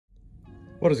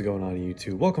What is going on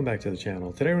YouTube? Welcome back to the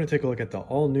channel. Today we're going to take a look at the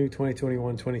all-new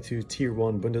 2021-22 Tier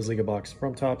 1 Bundesliga box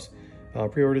from Topps.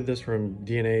 Pre-ordered this from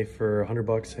DNA for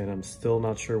 $100 and I'm still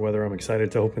not sure whether I'm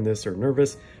excited to open this or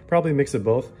nervous. Probably a mix of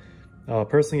both.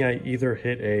 Personally, I either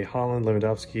hit a Haaland,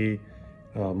 Lewandowski,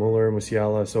 Muller,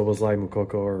 Musiala, Szoboszlai,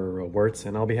 Moukoko, or Wirtz,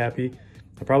 and I'll be happy.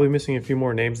 I'm probably missing a few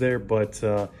more names there, but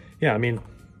yeah, I mean,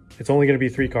 it's only going to be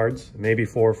 3 cards, maybe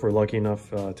 4 if we're lucky enough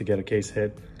to get a case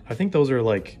hit. I think those are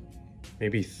like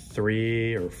maybe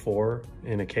 3 or 4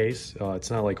 in a case.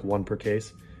 It's not like 1 per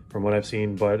case from what I've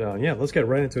seen, but yeah, let's get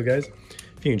right into it, guys.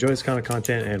 If you enjoy this kind of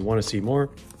content and want to see more,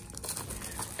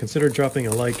 consider dropping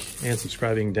a like and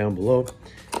subscribing down below,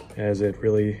 as it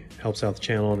really helps out the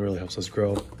channel and really helps us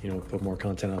grow, you know, put more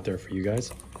content out there for you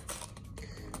guys.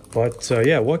 But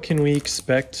yeah, what can we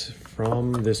expect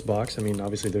from this box? I mean,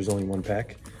 obviously there's only 1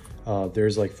 pack.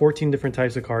 There's like 14 different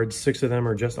types of cards. 6 of them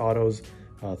are just autos.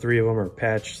 3 of them are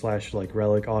patch / like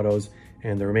relic autos,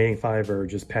 and the remaining 5 are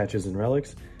just patches and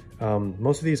relics.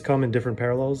 Most of these come in different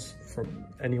parallels, from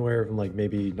anywhere from like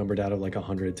maybe numbered out of like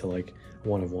 100 to like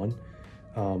 1 of 1.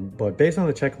 But based on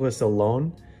the checklist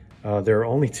alone, there are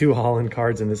only 2 Haaland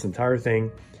cards in this entire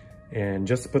thing. And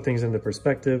just to put things into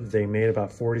perspective, they made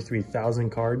about 43,000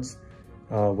 cards,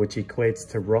 which equates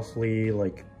to roughly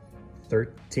like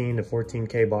 13 to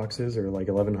 14K boxes, or like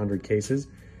 1,100 cases.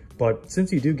 But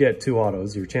since you do get 2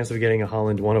 autos, your chance of getting a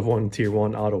Haaland 1 of 1 Tier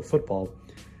 1 auto football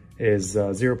is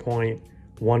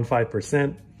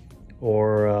 0.15%,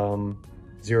 or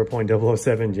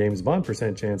 0.007 James Bond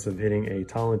 % chance of hitting a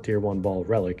Talent Tier 1 ball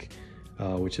relic,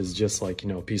 which is just like, you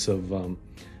know, a piece of a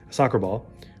soccer ball,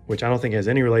 which I don't think has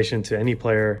any relation to any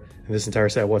player in this entire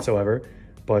set whatsoever.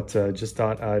 But just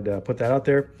thought I'd put that out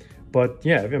there. But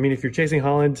yeah, I mean, if you're chasing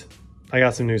Haaland, I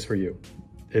got some news for you.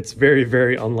 It's very,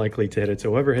 very unlikely to hit it.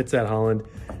 So whoever hits that Haaland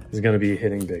is going to be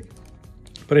hitting big.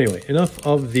 But anyway, enough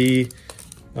of the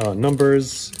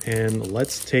numbers, and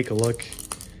let's take a look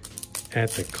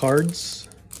at the cards.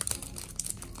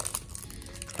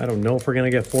 I don't know if we're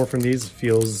going to get 4 from these. It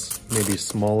feels maybe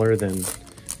smaller than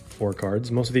 4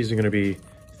 cards. Most of these are going to be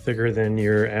thicker than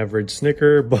your average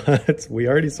Snicker, but we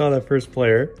already saw that first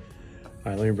player.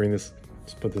 All right, let me bring this,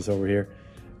 let's put this over here.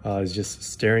 Is just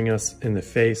staring us in the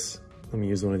face. Let me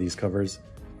use one of these covers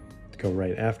to go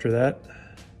right after that.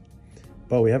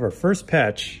 But we have our first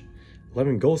patch,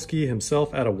 Lewandowski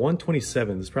himself at a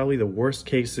 127. This is probably the worst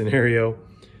case scenario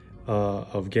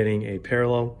of getting a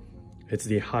parallel. It's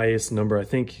the highest number. I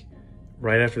think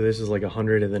right after this is like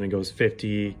 100, and then it goes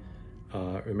 50,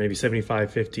 or maybe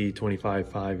 75, 50, 25,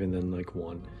 5, and then like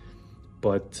 1.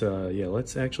 But yeah,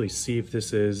 let's actually see if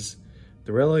this is...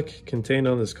 The relic contained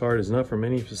on this card is not from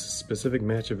any specific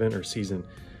match, event, or season.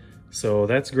 So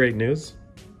that's great news.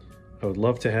 I would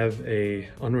love to have a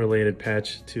unrelated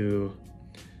patch to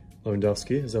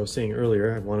Lewandowski. As I was saying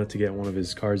earlier, I wanted to get one of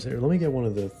his cards there. Let me get one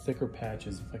of the thicker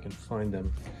patches if I can find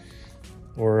them.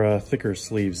 Or thicker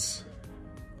sleeves.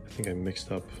 I think I mixed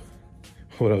up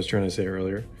what I was trying to say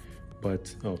earlier.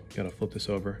 But, oh, gotta flip this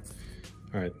over.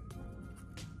 All right,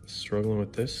 struggling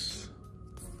with this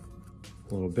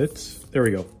a little bit. There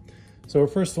we go. So our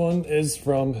first one is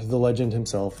from the legend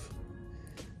himself,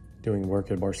 doing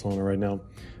work at Barcelona right now.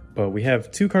 But we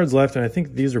have 2 cards left, and I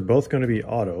think these are both going to be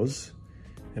autos.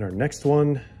 And our next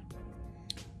one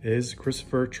is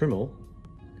Christopher Trimmel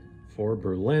for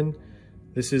Berlin.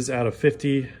 This is out of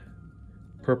 50,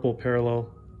 purple parallel.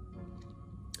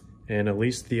 And at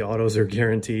least the autos are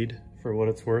guaranteed for what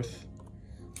it's worth.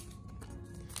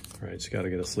 All right, just got to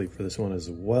get a sleep for this one as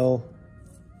well.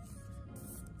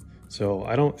 So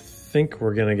I don't think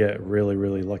we're going to get really,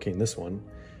 really lucky in this one,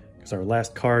 because our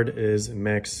last card is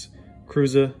Max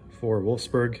Kruse for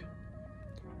Wolfsburg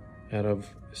out of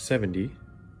 70.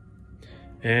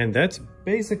 And that's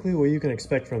basically what you can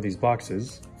expect from these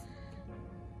boxes.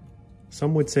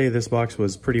 Some would say this box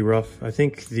was pretty rough. I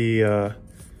think the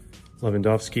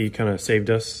Lewandowski kind of saved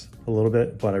us a little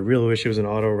bit, but I really wish it was an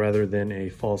auto rather than a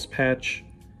false patch.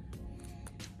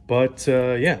 But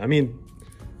yeah, I mean,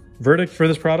 verdict for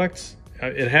this product,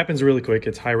 it happens really quick.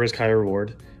 It's high risk, high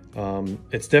reward.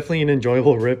 It's definitely an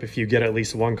enjoyable rip if you get at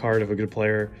least 1 card of a good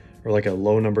player, or like a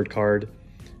low numbered card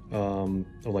of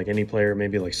like any player,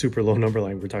 maybe like super low number,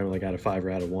 like we're talking like out of 5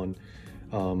 or out of 1.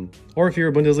 Or if you're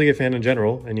a Bundesliga fan in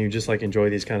general and you just like enjoy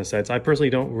these kind of sets. I personally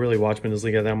don't really watch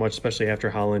Bundesliga that much, especially after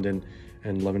Haaland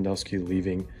and Lewandowski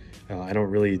leaving. I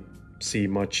don't really see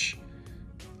much,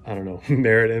 I don't know,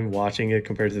 merit in watching it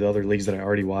compared to the other leagues that I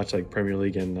already watch, like Premier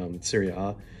League and Serie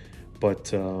A.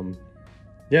 But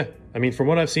yeah, I mean, from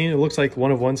what I've seen, it looks like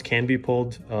 1 of 1s can be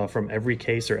pulled from every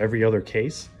case or every other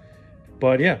case.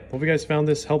 But yeah, hope you guys found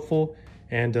this helpful.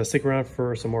 And stick around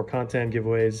for some more content,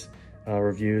 giveaways,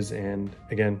 reviews. And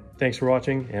again, thanks for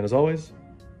watching. And as always,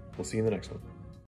 we'll see you in the next one.